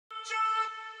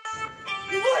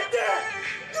You like that?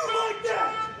 You like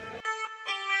that?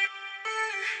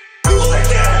 You like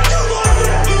that? You like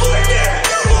that? You like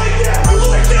that? You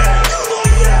like that? You like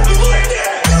that? You like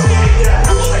that?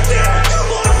 You like that? You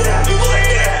like that? You like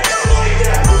that? You like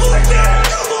that? You like that? You like that? You like that?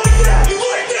 You like that? You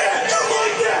like that? You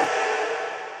like that?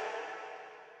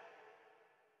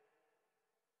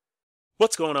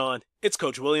 What's going on? It's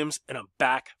Coach Williams, and I'm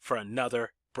back for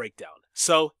another breakdown.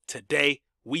 So today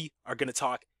we are going to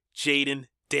talk Jayden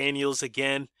Daniels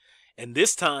again, and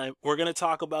this time we're going to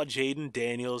talk about Jayden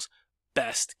Daniels'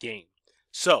 best game.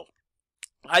 So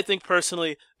I think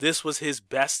personally this was his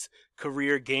best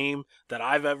career game that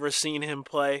I've ever seen him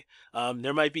play.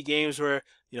 There might be games where,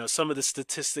 some of the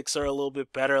statistics are a little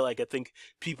bit better. Like I think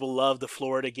people love the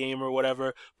Florida game or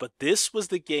whatever. But this was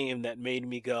the game that made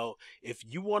me go, if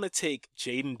you want to take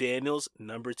Jayden Daniels,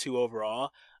 number 2 overall,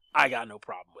 I got no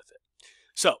problem with it.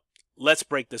 So let's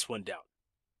break this one down.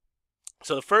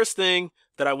 So the first thing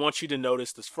that I want you to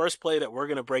notice, this first play that we're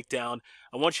going to break down,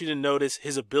 I want you to notice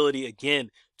his ability, again,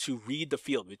 to read the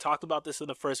field. We talked about this in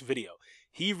the first video.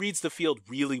 He reads the field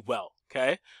really well,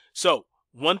 okay? So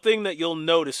one thing that you'll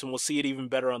notice, and we'll see it even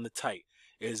better on the tight,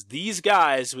 is these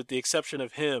guys, with the exception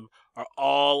of him, are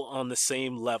all on the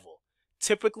same level.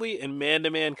 Typically, in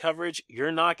man-to-man coverage,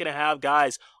 you're not going to have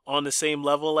guys on the same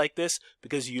level like this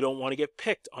because you don't want to get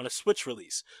picked on a switch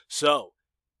release. So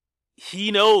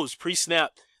he knows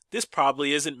pre-snap, this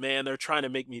probably isn't man. They're trying to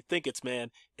make me think it's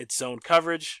man. It's zone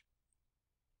coverage.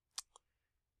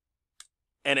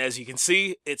 And as you can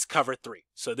see, it's cover 3.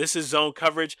 So this is zone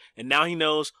coverage. And now he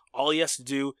knows all he has to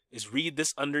do is read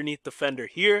this underneath defender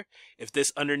here. If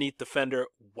this underneath defender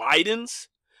widens,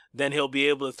 then he'll be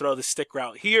able to throw the stick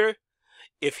route here.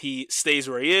 If he stays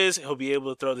where he is, he'll be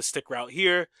able to throw the stick route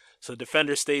here. So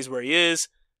defender stays where he is.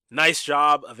 Nice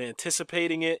job of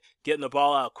anticipating it, getting the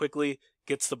ball out quickly,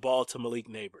 gets the ball to Malik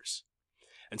Neighbors.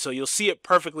 And so you'll see it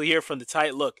perfectly here from the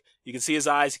tight. Look, you can see his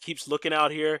eyes. He keeps looking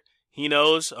out here. He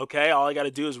knows, okay, all I got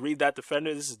to do is read that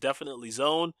defender. This is definitely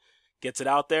zone. Gets it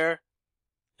out there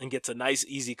and gets a nice,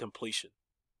 easy completion.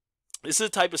 This is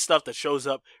the type of stuff that shows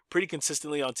up pretty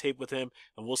consistently on tape with him,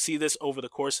 and we'll see this over the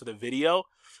course of the video.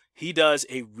 He does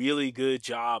a really good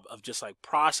job of just like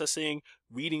processing,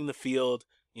 reading the field.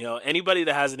 Anybody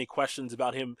that has any questions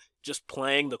about him just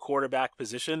playing the quarterback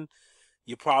position,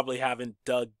 you probably haven't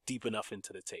dug deep enough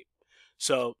into the tape.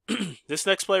 So this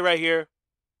next play right here,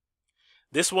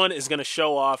 this one is going to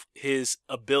show off his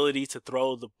ability to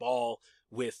throw the ball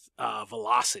with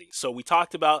velocity. So we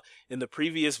talked about in the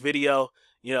previous video,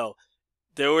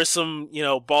 there were some,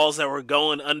 balls that were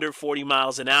going under 40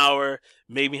 miles an hour,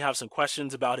 made me have some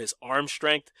questions about his arm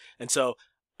strength. And so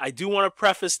I do want to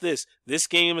preface this. This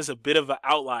game is a bit of an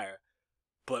outlier,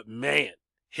 but man,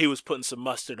 he was putting some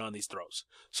mustard on these throws.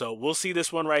 So we'll see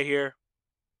this one right here.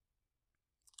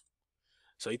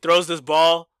 So he throws this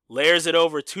ball, layers it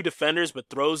over 2 defenders, but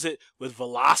throws it with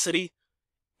velocity.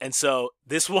 And so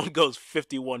this one goes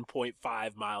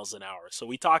 51.5 miles an hour. So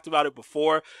we talked about it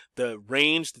before. The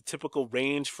range, the typical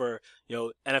range for,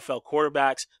 NFL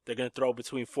quarterbacks, they're going to throw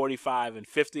between 45 and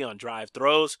 50 on drive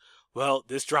throws. Well,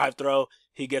 this drive throw,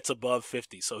 he gets above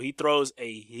 50. So he throws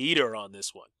a heater on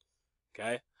this one.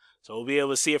 Okay? So we'll be able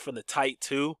to see it from the tight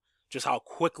too, just how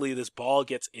quickly this ball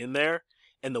gets in there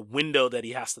and the window that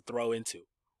he has to throw into.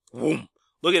 Boom.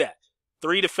 Look at that.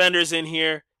 3 defenders in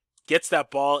here. Gets that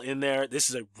ball in there. This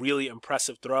is a really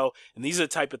impressive throw. And these are the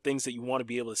type of things that you want to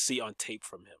be able to see on tape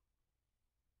from him.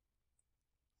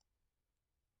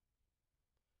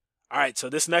 All right, so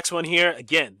this next one here,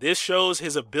 again, this shows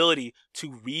his ability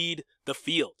to read the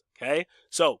field, okay?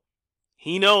 So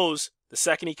he knows the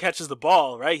second he catches the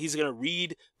ball, right, he's going to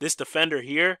read this defender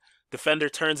here. Defender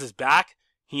turns his back.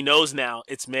 He knows now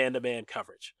it's man-to-man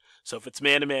coverage. So if it's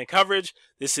man-to-man coverage,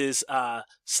 this is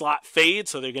slot fade,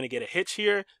 so they're going to get a hitch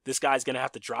here. This guy's going to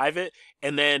have to drive it.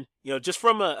 And then, just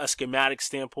from a schematic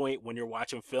standpoint, when you're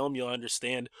watching film, you'll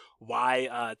understand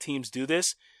why teams do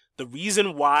this. The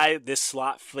reason why this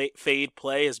slot fade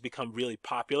play has become really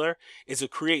popular is it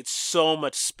creates so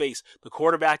much space. The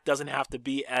quarterback doesn't have to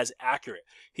be as accurate.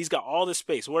 He's got all this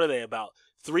space. What are they, about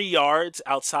 3 yards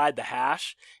outside the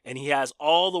hash? And he has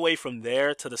all the way from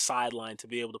there to the sideline to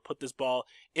be able to put this ball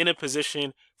in a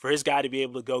position for his guy to be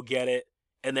able to go get it.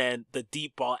 And then the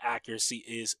deep ball accuracy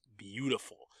is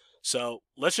beautiful. So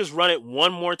let's just run it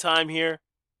one more time here.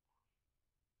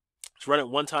 Let's run it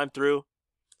one time through.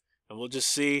 And we'll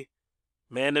just see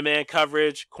man-to-man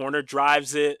coverage. Corner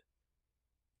drives it.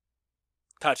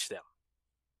 Touchdown.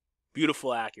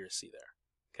 Beautiful accuracy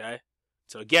there. Okay?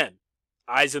 So again,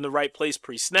 eyes in the right place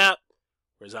pre-snap.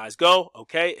 Where his eyes go.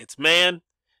 Okay, it's man.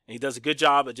 and he does a good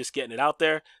job of just getting it out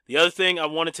there. The other thing I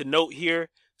wanted to note here,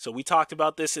 so we talked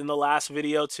about this in the last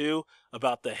video too,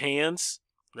 about the hands,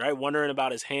 right? Wondering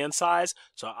about his hand size.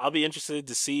 So I'll be interested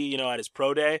to see, you know, at his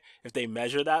pro day if they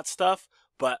measure that stuff.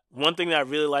 But one thing that I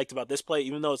really liked about this play,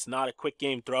 even though it's not a quick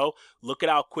game throw, look at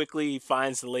how quickly he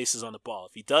finds the laces on the ball.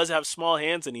 If he does have small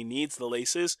hands and he needs the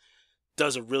laces,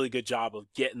 does a really good job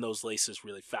of getting those laces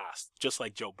really fast, just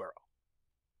like Joe Burrow.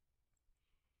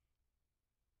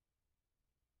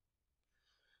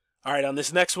 All right, on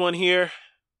this next one here,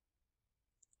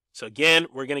 so again,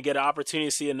 we're going to get an opportunity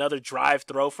to see another drive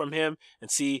throw from him and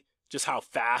see just how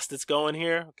fast it's going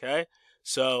here, okay?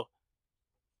 So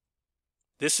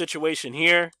this situation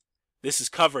here, this is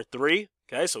cover 3,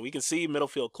 okay? So we can see middle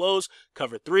field close,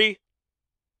 cover 3.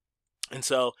 And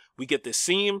so we get this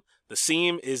seam. The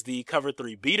seam is the cover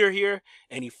 3 beater here,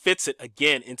 and he fits it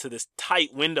again into this tight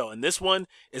window. And this one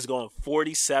is going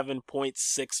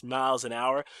 47.6 miles an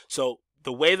hour. So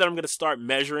the way that I'm going to start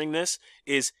measuring this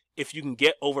is if you can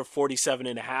get over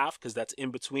 47.5, because that's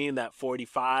in between that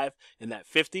 45 and that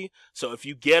 50. So if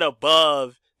you get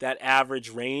above that average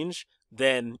range,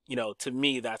 then, you know, to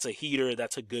me, that's a heater.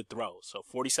 That's a good throw. So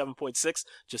 47.6,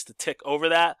 just to tick over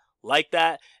that, like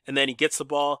that. And then he gets the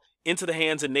ball into the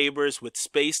hands of neighbors with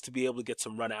space to be able to get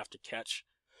some run after catch.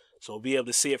 So we'll be able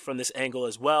to see it from this angle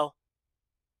as well.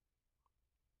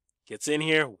 Gets in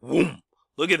here. Whoom.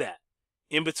 Look at that.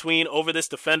 In between, over this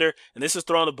defender. And this is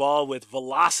throwing the ball with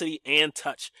velocity and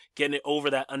touch. Getting it over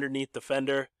that underneath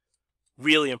defender.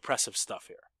 Really impressive stuff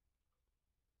here.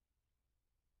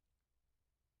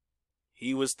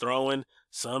 He was throwing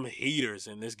some heaters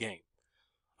in this game.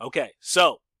 Okay,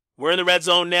 so we're in the red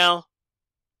zone now.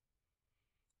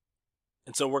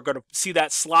 And so we're going to see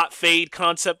that slot fade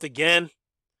concept again.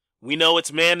 We know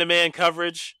it's man-to-man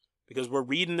coverage because we're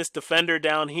reading this defender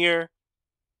down here.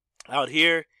 Out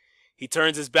here, he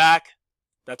turns his back.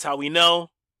 That's how we know.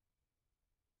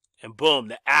 And boom,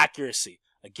 the accuracy.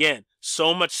 Again,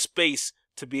 so much space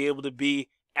to be able to be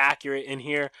accurate in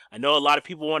here. I know a lot of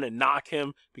people want to knock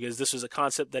him because this was a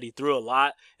concept that he threw a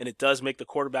lot, and it does make the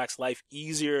quarterback's life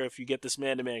easier if you get this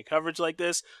man-to-man coverage like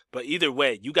this. But either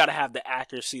way, you got to have the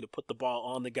accuracy to put the ball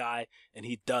on the guy, and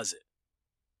he does it.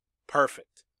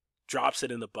 Perfect. Drops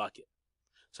it in the bucket.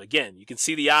 So again, you can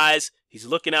see the eyes. He's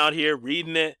looking out here,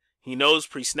 reading it. He knows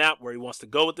pre-snap where he wants to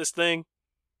go with this thing.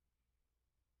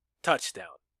 Touchdown.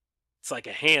 It's like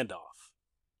a handoff.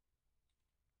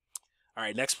 All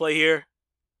right, next play here.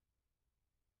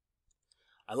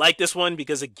 I like this one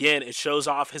because, again, it shows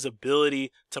off his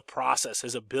ability to process,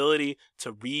 his ability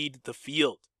to read the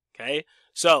field, okay?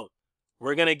 So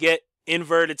we're going to get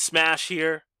inverted smash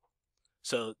here.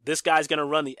 So this guy's going to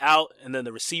run the out, and then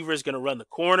the receiver is going to run the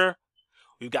corner.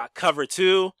 We've got cover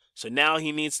 2, so now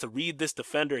he needs to read this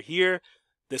defender here,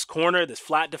 this corner, this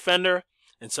flat defender.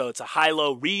 And so it's a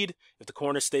high-low read. If the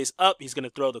corner stays up, he's going to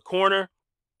throw the corner.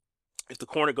 If the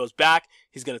corner goes back,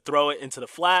 he's going to throw it into the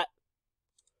flat.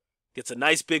 Gets a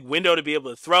nice big window to be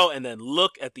able to throw, and then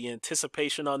look at the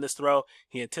anticipation on this throw.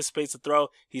 He anticipates the throw.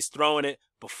 He's throwing it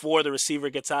before the receiver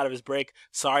gets out of his break.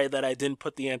 Sorry that I didn't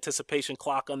put the anticipation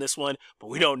clock on this one, but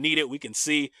we don't need it. We can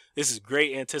see this is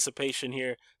great anticipation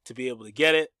here to be able to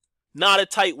get it. Not a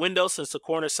tight window since the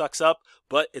corner sucks up,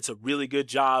 but it's a really good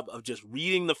job of just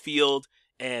reading the field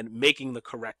and making the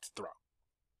correct throw.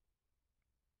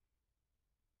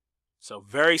 So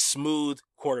very smooth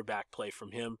quarterback play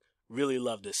from him. Really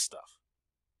love this stuff.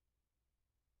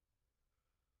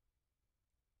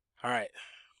 All right.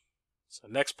 So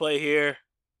next play here.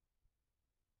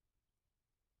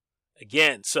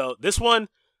 Again, so this one,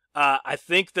 I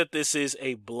think that this is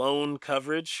a blown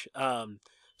coverage.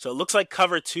 So it looks like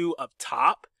cover 2 up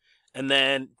top. And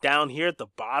then down here at the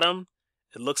bottom,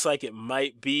 it looks like it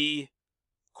might be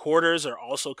quarters are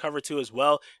also cover 2 as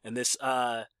well. And this,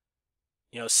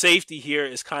 safety here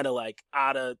is kind of like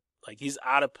he's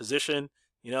out of position.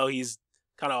 You know, he's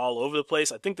kind of all over the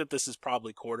place. I think that this is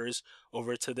probably quarters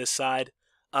over to this side.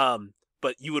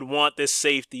 But you would want this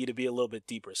safety to be a little bit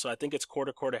deeper. So I think it's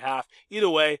quarter, half. Either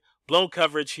way, blown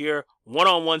coverage here.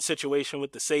 One-on-one situation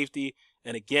with the safety.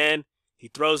 And again, he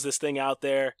throws this thing out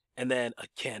there. And then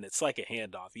again, it's like a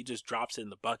handoff. He just drops it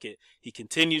in the bucket. He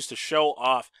continues to show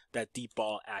off that deep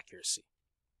ball accuracy.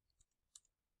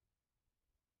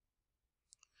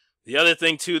 The other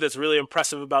thing, too, that's really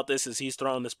impressive about this is he's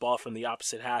throwing this ball from the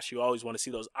opposite hash. You always want to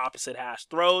see those opposite hash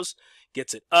throws.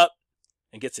 Gets it up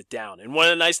and gets it down. And one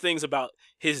of the nice things about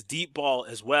his deep ball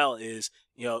as well is,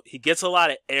 he gets a lot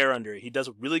of air under it. He does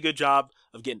a really good job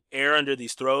of getting air under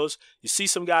these throws. You see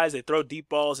some guys, they throw deep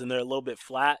balls and they're a little bit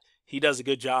flat. He does a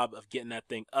good job of getting that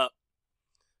thing up.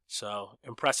 So,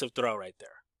 impressive throw right there.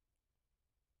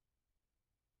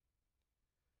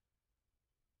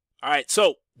 All right,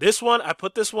 so this one, I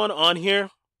put this one on here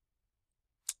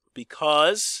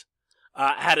because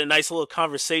I had a nice little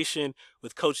conversation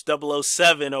with Coach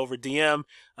 007 over DM.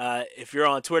 If you're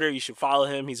on Twitter, you should follow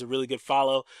him. He's a really good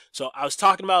follow. So I was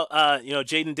talking about,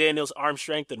 Jayden Daniels' arm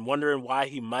strength and wondering why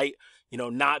he might,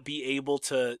 not be able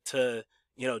to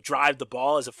drive the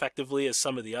ball as effectively as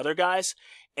some of the other guys.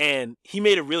 And he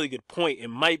made a really good point. It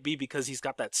might be because he's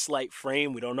got that slight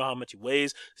frame. We don't know how much he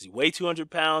weighs. Does he weigh 200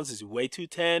 pounds? Does he weigh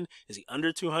 210? Is he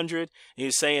under 200? And he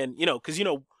was saying, because,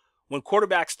 when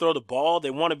quarterbacks throw the ball,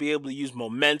 they want to be able to use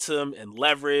momentum and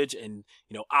leverage and,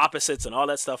 opposites and all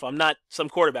that stuff. I'm not some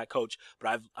quarterback coach,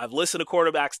 but I've listened to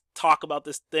quarterbacks talk about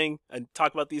this thing and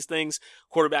talk about these things.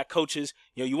 Quarterback coaches,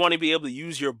 you want to be able to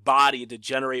use your body to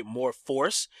generate more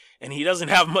force, and he doesn't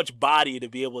have much body to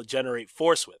be able to generate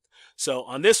force with. So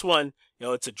on this one,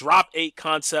 it's a drop 8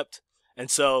 concept,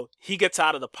 and so he gets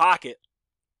out of the pocket,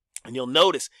 and you'll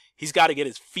notice he's got to get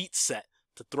his feet set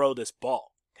to throw this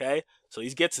ball, okay? So he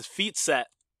gets his feet set,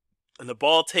 and the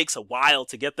ball takes a while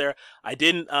to get there. I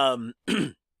didn't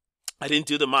I didn't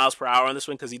do the miles per hour on this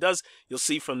one because you'll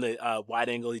see from the wide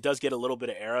angle, he does get a little bit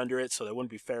of air under it, so that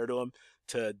wouldn't be fair to him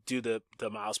to do the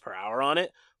miles per hour on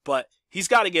it. But he's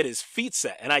got to get his feet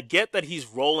set. And I get that he's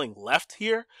rolling left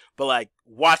here, but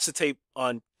watch the tape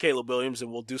on Caleb Williams,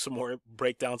 and we'll do some more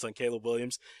breakdowns on Caleb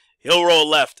Williams. He'll roll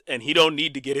left, and he don't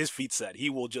need to get his feet set. He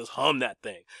will just hum that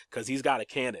thing because he's got a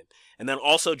cannon. And then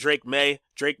also Drake May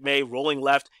rolling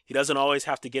left. He doesn't always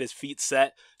have to get his feet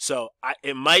set. So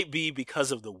it might be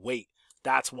because of the weight.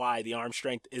 That's why the arm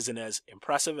strength isn't as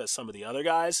impressive as some of the other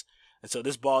guys. And so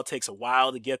this ball takes a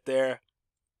while to get there.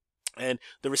 And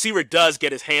the receiver does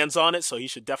get his hands on it, so he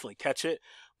should definitely catch it.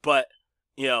 But,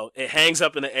 it hangs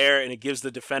up in the air, and it gives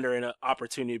the defender an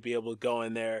opportunity to be able to go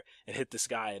in there and hit this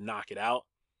guy and knock it out.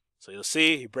 So you'll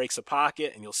see he breaks a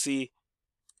pocket, and you'll see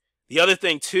the other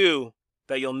thing, too,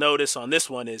 that you'll notice on this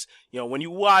one is, when you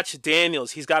watch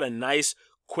Daniels, he's got a nice,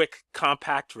 quick,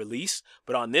 compact release.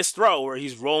 But on this throw where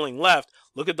he's rolling left,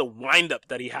 look at the windup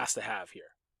that he has to have here.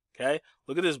 Okay,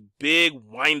 look at this big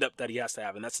windup that he has to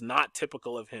have, and that's not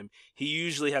typical of him. He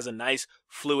usually has a nice,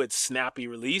 fluid, snappy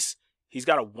release. He's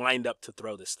got to wind up to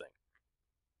throw this thing.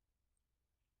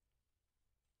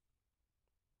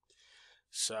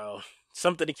 So,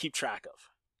 something to keep track of.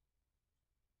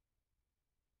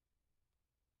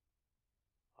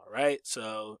 All right,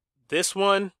 so this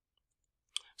one.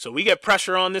 So we get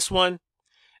pressure on this one,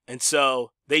 and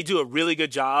so they do a really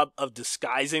good job of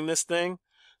disguising this thing.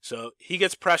 So he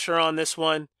gets pressure on this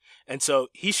one, and so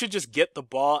he should just get the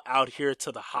ball out here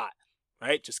to the hot,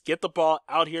 right? Just get the ball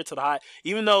out here to the hot.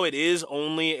 Even though it is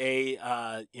only a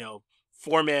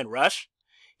 4-man rush,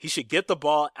 he should get the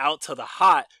ball out to the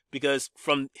hot because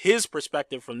from his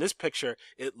perspective, from this picture,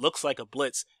 it looks like a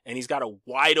blitz, and he's got a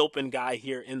wide open guy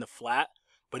here in the flat,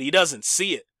 but he doesn't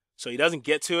see it, so he doesn't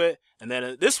get to it. And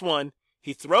then this one,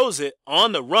 he throws it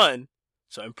on the run,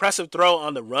 so impressive throw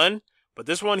on the run. But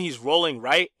this one, he's rolling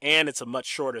right, and it's a much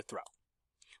shorter throw.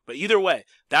 But either way,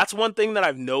 that's one thing that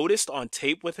I've noticed on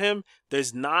tape with him.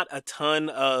 There's not a ton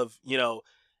of,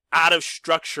 out of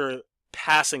structure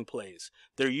passing plays.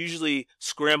 They're usually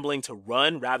scrambling to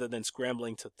run rather than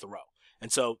scrambling to throw. And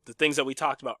so the things that we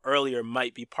talked about earlier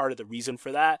might be part of the reason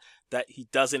for that he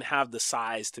doesn't have the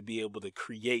size to be able to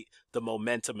create the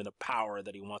momentum and the power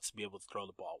that he wants to be able to throw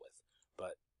the ball with.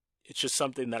 But it's just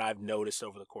something that I've noticed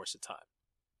over the course of time.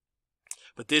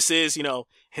 But this is,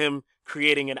 him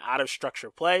creating an out of structure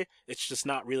play. It's just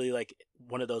not really like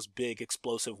one of those big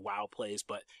explosive wow plays,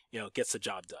 but, it gets the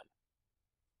job done.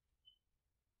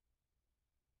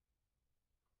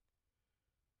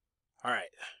 All right.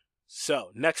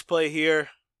 So next play here.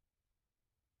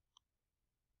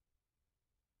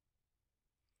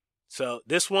 So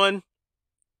this one,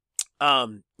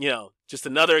 just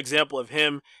another example of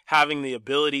him having the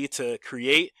ability to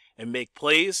create and make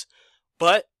plays,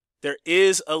 but there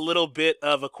is a little bit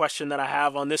of a question that I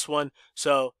have on this one.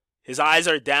 So his eyes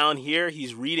are down here.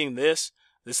 He's reading this.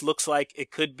 This looks like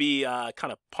it could be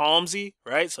kind of palmsy,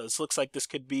 right? So this looks like this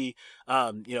could be,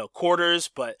 quarters,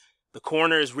 but the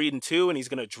corner is reading too, and he's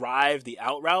going to drive the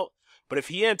out route. But if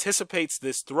he anticipates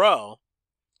this throw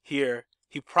here,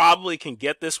 he probably can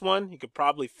get this one. He could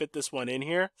probably fit this one in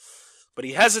here. But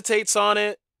he hesitates on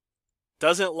it,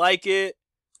 doesn't like it.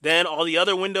 Then all the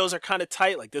other windows are kind of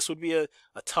tight. Like this would be a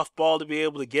tough ball to be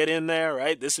able to get in there,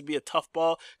 right? This would be a tough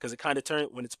ball because it kind of turns,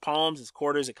 when it's palms, it's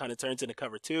quarters, it kind of turns into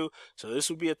cover 2. So this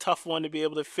would be a tough one to be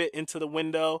able to fit into the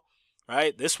window,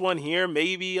 right? This one here,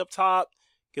 maybe up top,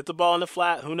 get the ball in the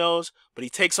flat, who knows? But he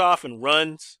takes off and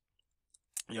runs.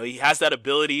 He has that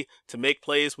ability to make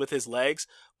plays with his legs.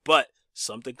 But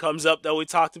something comes up that we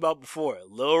talked about before. A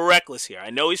little reckless here. I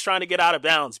know he's trying to get out of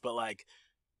bounds, but like,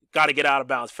 got to get out of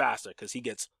bounds faster because he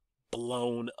gets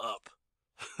blown up.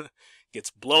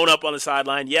 Gets blown up on the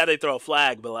sideline. Yeah, they throw a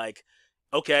flag, but like,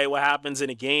 okay, what happens in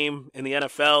a game in the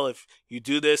NFL if you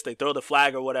do this? They throw the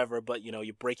flag or whatever, but you know,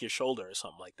 you break your shoulder or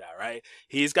something like that, right?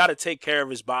 He's got to take care of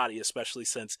his body, especially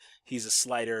since he's a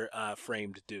slighter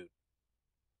framed dude.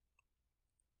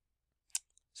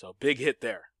 So big hit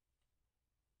there.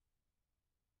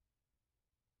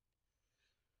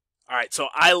 All right, so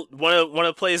one of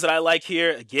the plays that I like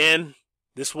here, again,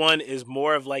 this one is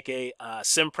more of like a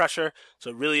sim pressure, so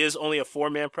it really is only a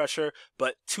 4-man pressure,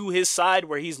 but to his side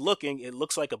where he's looking, it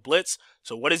looks like a blitz.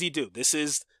 So what does he do? This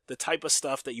is the type of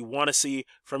stuff that you want to see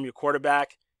from your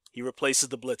quarterback. He replaces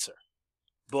the blitzer.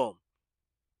 Boom.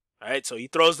 All right, so he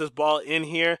throws this ball in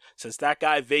here. Since that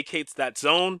guy vacates that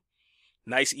zone,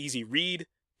 nice easy read,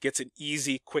 gets an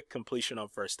easy quick completion on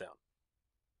first down.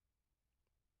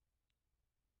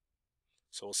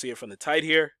 So we'll see it from the tight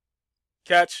here.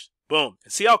 Catch. Boom.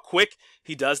 And see how quick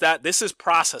he does that? This is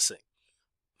processing.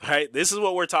 Right? This is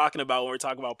what we're talking about when we're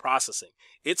talking about processing.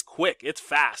 It's quick. It's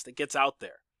fast. It gets out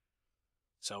there.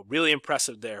 So really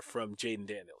impressive there from Jayden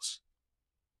Daniels.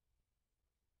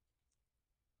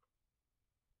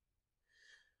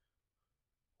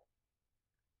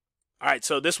 All right,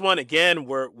 so this one, again,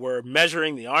 we're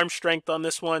measuring the arm strength on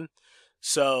this one.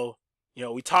 So, you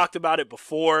know, we talked about it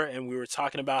before, and we were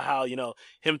talking about how, you know,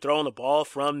 him throwing the ball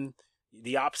from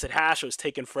the opposite hash was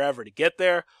taking forever to get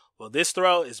there. Well, this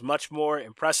throw is much more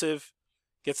impressive.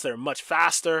 Gets there much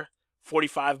faster,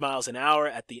 45 miles an hour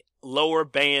at the lower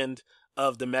band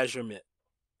of the measurement.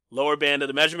 Lower band of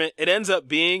the measurement. It ends up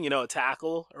being, you know, a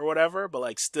tackle or whatever, but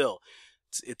like still,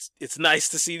 it's nice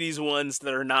to see these ones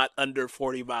that are not under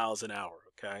 40 miles an hour,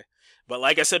 okay? But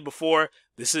like I said before,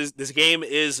 this game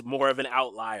is more of an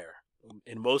outlier.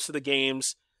 In most of the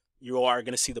games, you are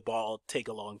going to see the ball take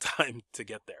a long time to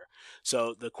get there.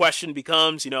 So the question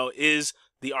becomes, you know, is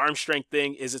the arm strength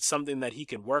thing, is it something that he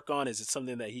can work on? Is it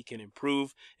something that he can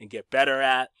improve and get better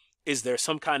at? Is there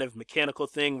some kind of mechanical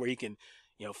thing where he can,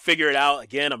 you know, figure it out?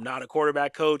 Again, I'm not a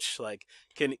quarterback coach. Like,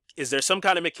 is there some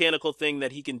kind of mechanical thing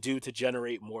that he can do to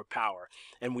generate more power?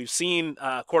 And we've seen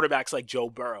quarterbacks like Joe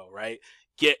Burrow, right,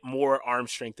 get more arm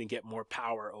strength and get more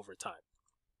power over time.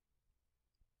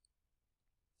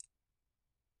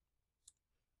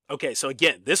 Okay, so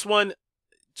again, this one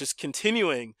just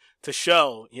continuing to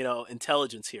show, you know,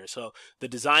 intelligence here. So the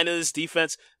design of this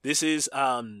defense, this is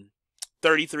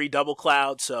 33 double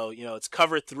cloud. So, you know, it's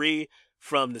cover 3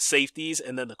 from the safeties,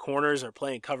 and then the corners are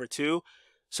playing cover 2.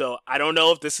 So I don't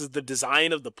know if this is the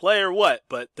design of the play or what,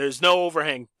 but there's no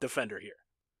overhang defender here.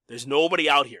 There's nobody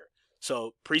out here.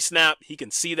 So pre-snap, he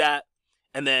can see that.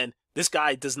 And then this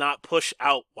guy does not push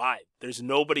out wide. There's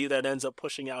nobody that ends up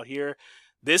pushing out here.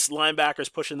 This linebacker's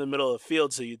pushing the middle of the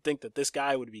field, so you'd think that this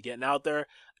guy would be getting out there.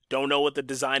 Don't know what the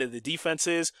design of the defense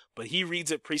is, but he reads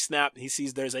it pre-snap. He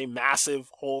sees there's a massive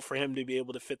hole for him to be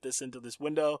able to fit this into this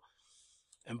window.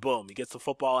 And boom, he gets the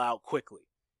football out quickly.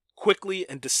 Quickly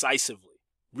and decisively.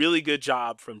 Really good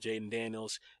job from Jayden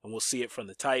Daniels, and we'll see it from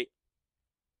the tight.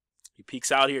 He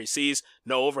peeks out here. He sees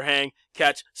no overhang.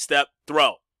 Catch, step,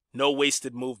 throw. No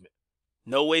wasted movement.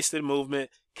 No wasted movement.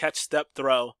 Catch, step,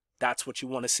 throw. That's what you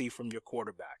want to see from your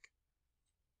quarterback.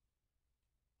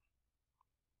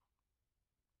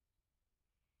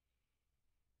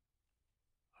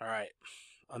 All right.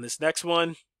 On this next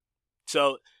one,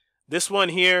 so this one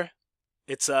here,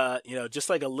 it's you know, just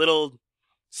like a little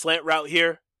slant route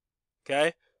here.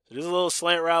 Okay? So there's a little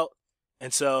slant route.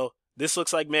 And so this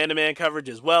looks like man-to-man coverage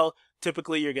as well.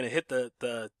 Typically, you're going to hit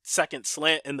the second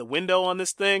slant in the window on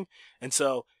this thing. And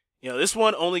so, you know, this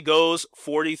one only goes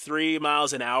 43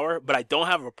 miles an hour, but I don't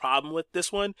have a problem with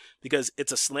this one because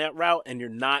it's a slant route and you're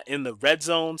not in the red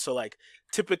zone. So, like,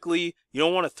 typically, you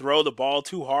don't want to throw the ball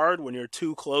too hard when you're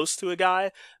too close to a guy.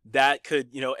 That could,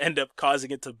 you know, end up causing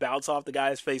it to bounce off the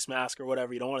guy's face mask or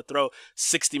whatever. You don't want to throw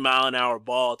 60-mile-an-hour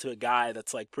ball to a guy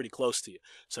that's, like, pretty close to you.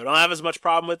 So I don't have as much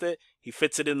problem with it. He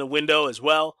fits it in the window as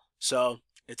well. So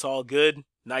it's all good.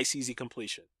 Nice, easy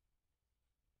completion.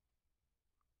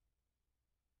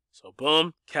 So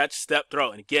boom, catch, step,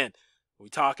 throw. And again, we're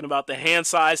talking about the hand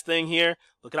size thing here.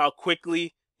 Look at how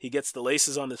quickly he gets the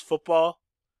laces on this football.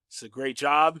 It's a great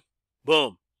job.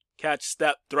 Boom, catch,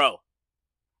 step, throw.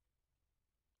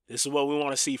 This is what we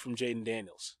want to see from Jayden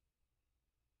Daniels.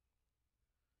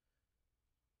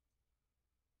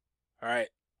 All right,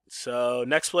 so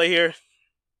next play here.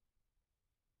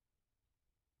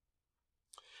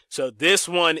 So this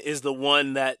one is the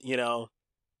one that, you know,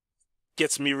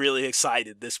 gets me really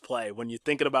excited, this play. When you're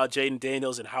thinking about Jayden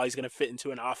Daniels and how he's going to fit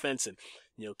into an offense, and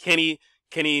can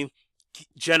he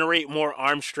generate more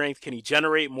arm strength? Can he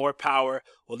generate more power?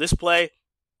 Well, this play,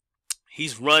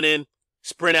 he's running,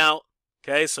 sprint out.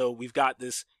 Okay, so we've got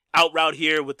this out route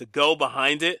here with the go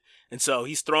behind it. And so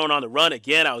he's throwing on the run.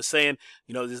 Again, I was saying,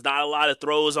 there's not a lot of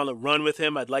throws on the run with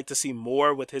him. I'd like to see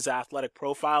more with his athletic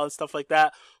profile and stuff like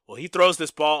that. Well, he throws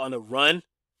this ball on the run.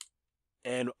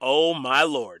 And oh my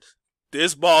Lord,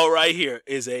 this ball right here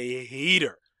is a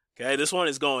heater. Okay, this one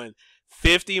is going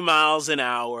 50 miles an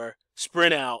hour,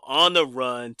 sprint out on the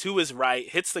run to his right,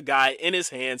 hits the guy in his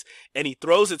hands, and he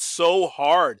throws it so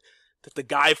hard that the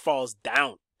guy falls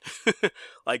down.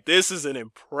 Like, this is an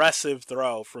impressive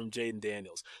throw from Jayden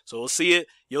Daniels. So we'll see it.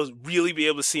 You'll really be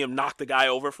able to see him knock the guy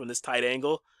over from this tight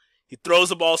angle. He throws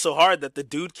the ball so hard that the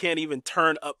dude can't even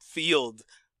turn upfield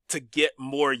to get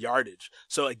more yardage.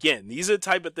 So again, these are the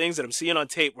type of things that I'm seeing on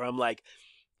tape where I'm like,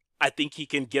 I think he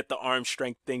can get the arm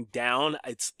strength thing down.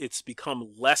 It's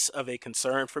become less of a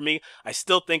concern for me. I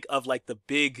still think of like the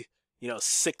big,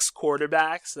 6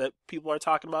 quarterbacks that people are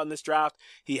talking about in this draft.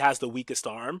 He has the weakest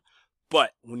arm.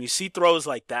 But when you see throws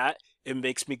like that, it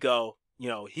makes me go,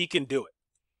 he can do it.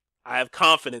 I have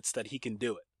confidence that he can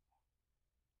do it.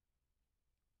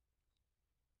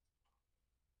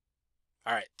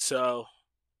 All right, so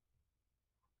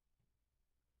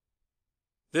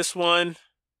this one.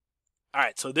 All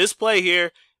right, so this play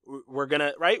here, we're going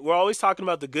to, right? We're always talking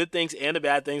about the good things and the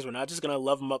bad things. We're not just going to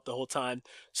love them up the whole time.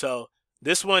 So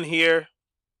this one here,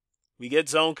 we get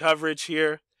zone coverage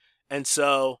here. And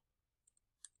so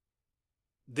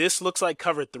this looks like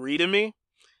cover 3 to me.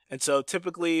 And so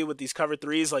typically with these cover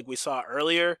 3s, like we saw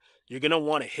earlier, you're going to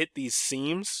want to hit these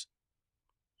seams.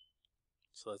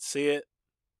 So let's see it.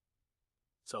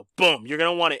 So boom, you're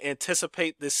going to want to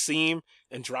anticipate this seam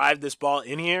and drive this ball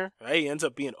in here, right? He ends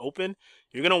up being open.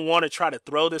 You're going to want to try to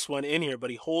throw this one in here, but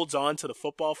he holds on to the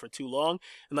football for too long.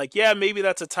 And like, yeah, maybe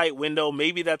that's a tight window.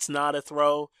 Maybe that's not a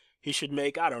throw he should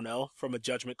make. I don't know, from a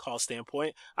judgment call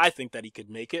standpoint. I think that he could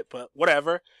make it, but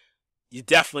whatever. You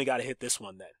definitely got to hit this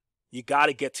one then. You got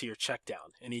to get to your check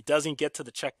down. And he doesn't get to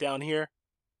the check down here.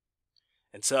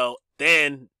 And so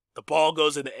then the ball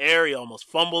goes in the air. He almost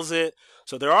fumbles it.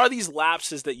 So there are these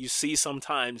lapses that you see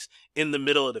sometimes in the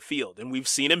middle of the field. And we've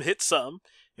seen him hit some,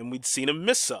 and we've seen him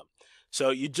miss some. So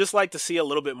you'd just like to see a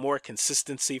little bit more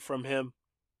consistency from him.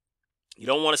 You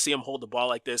don't want to see him hold the ball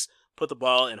like this, put the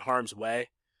ball in harm's way.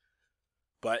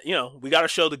 But, we got to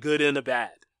show the good and the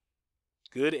bad.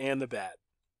 Good and the bad.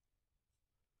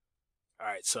 All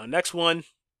right, so next one.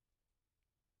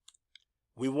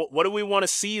 What do we want to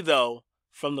see, though,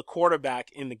 from the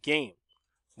quarterback in the game?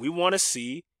 We want to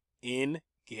see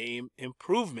in-game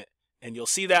improvement. And you'll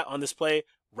see that on this play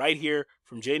right here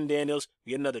from Jayden Daniels.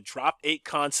 We get another drop 8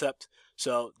 concept.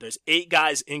 So there's 8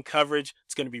 guys in coverage.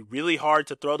 It's going to be really hard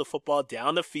to throw the football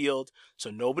down the field.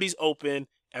 So nobody's open.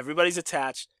 Everybody's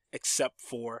attached except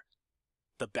for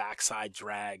the backside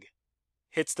drag.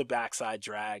 Hits the backside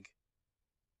drag.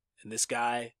 And this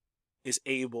guy is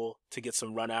able to get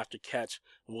some run after catch.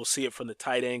 And we'll see it from the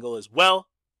tight angle as well.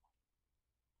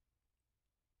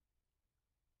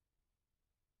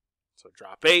 So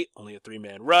drop 8, only a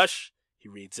 3-man rush. He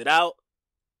reads it out.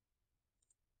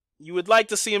 You would like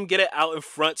to see him get it out in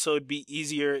front so it'd be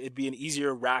easier. It'd be an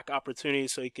easier rack opportunity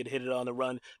so he could hit it on the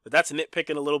run. But that's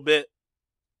nitpicking a little bit.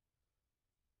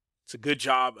 It's a good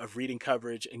job of reading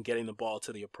coverage and getting the ball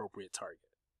to the appropriate target.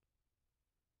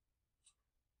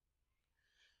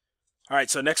 All right,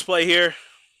 so next play here.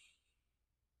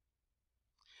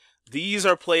 These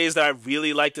are plays that I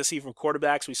really like to see from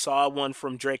quarterbacks. We saw one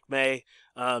from Drake May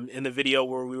in the video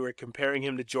where we were comparing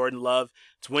him to Jordan Love.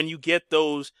 It's when you get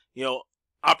those,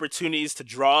 opportunities to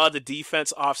draw the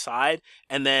defense offside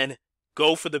and then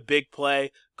go for the big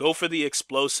play, go for the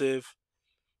explosive.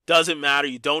 Doesn't matter.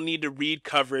 You don't need to read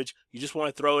coverage. You just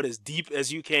want to throw it as deep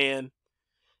as you can.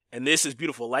 And this is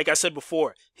beautiful. Like I said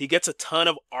before, he gets a ton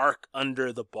of arc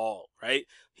under the ball, right?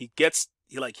 He gets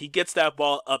that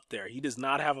ball up there. He does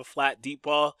not have a flat deep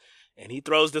ball, and he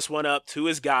throws this one up to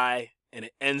his guy, and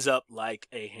it ends up like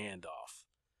a handoff.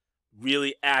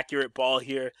 Really accurate ball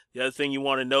here. The other thing you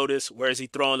want to notice, where is he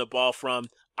throwing the ball from?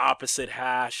 Opposite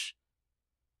hash.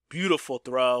 Beautiful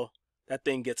throw. That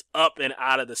thing gets up and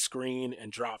out of the screen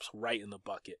and drops right in the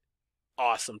bucket.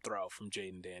 Awesome throw from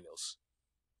Jayden Daniels.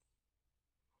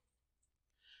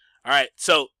 All right,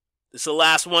 so this is the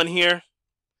last one here.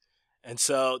 And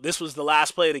so this was the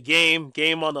last play of the game.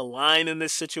 Game on the line in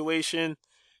this situation.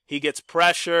 He gets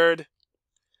pressured.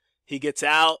 He gets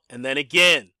out. And then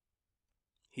again,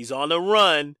 he's on the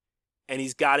run. And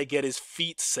he's got to get his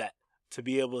feet set to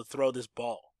be able to throw this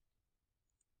ball.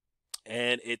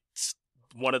 and it's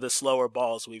one of the slower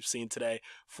balls we've seen today,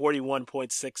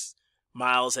 41.6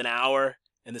 miles an hour,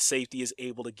 and the safety is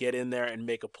able to get in there and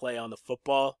make a play on the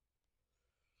football.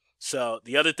 So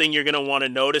the other thing you're going to want to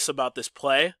notice about this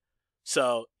play,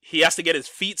 so he has to get his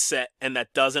feet set, and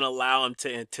that doesn't allow him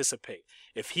to anticipate.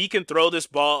 If he can throw this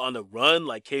ball on the run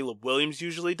like Caleb Williams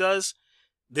usually does,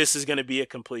 this is going to be a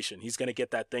completion. He's going to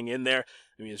get that thing in there.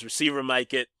 I mean, his receiver might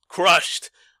get crushed,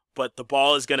 but the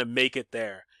ball is going to make it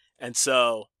there. And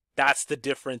so that's the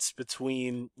difference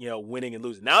between, winning and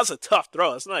losing. Now, it's a tough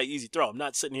throw. It's not an easy throw. I'm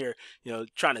not sitting here,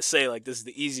 trying to say like this is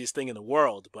the easiest thing in the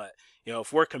world. But,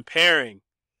 if we're comparing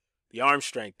the arm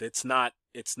strength, it's not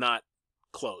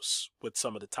close with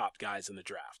some of the top guys in the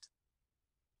draft.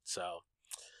 So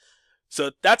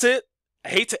that's it. I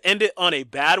hate to end it on a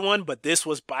bad one, but this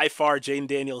was by far Jayden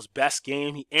Daniels' best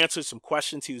game. He answered some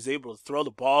questions. He was able to throw the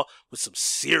ball with some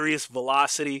serious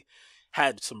velocity,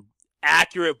 had some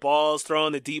accurate balls,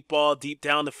 throwing the deep ball deep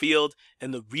down the field,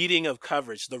 and the reading of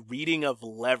coverage, the reading of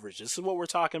leverage. This is what we're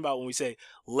talking about when we say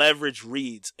leverage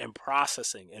reads and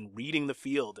processing and reading the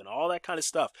field and all that kind of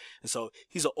stuff. And so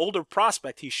he's an older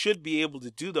prospect. He should be able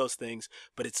to do those things,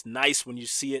 but it's nice when you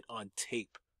see it on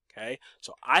tape. Okay,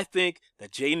 so I think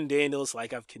that Jayden Daniels,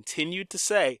 like I've continued to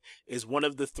say, is one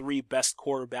of the 3 best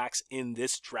quarterbacks in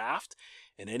this draft,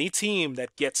 and any team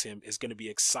that gets him is going to be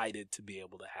excited to be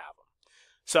able to have him.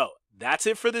 So that's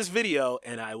it for this video,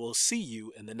 and I will see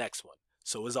you in the next one.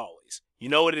 So as always, you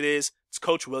know what it is. It's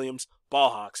Coach Williams,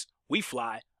 Ball Hawks. We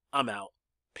fly. I'm out.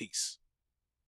 Peace.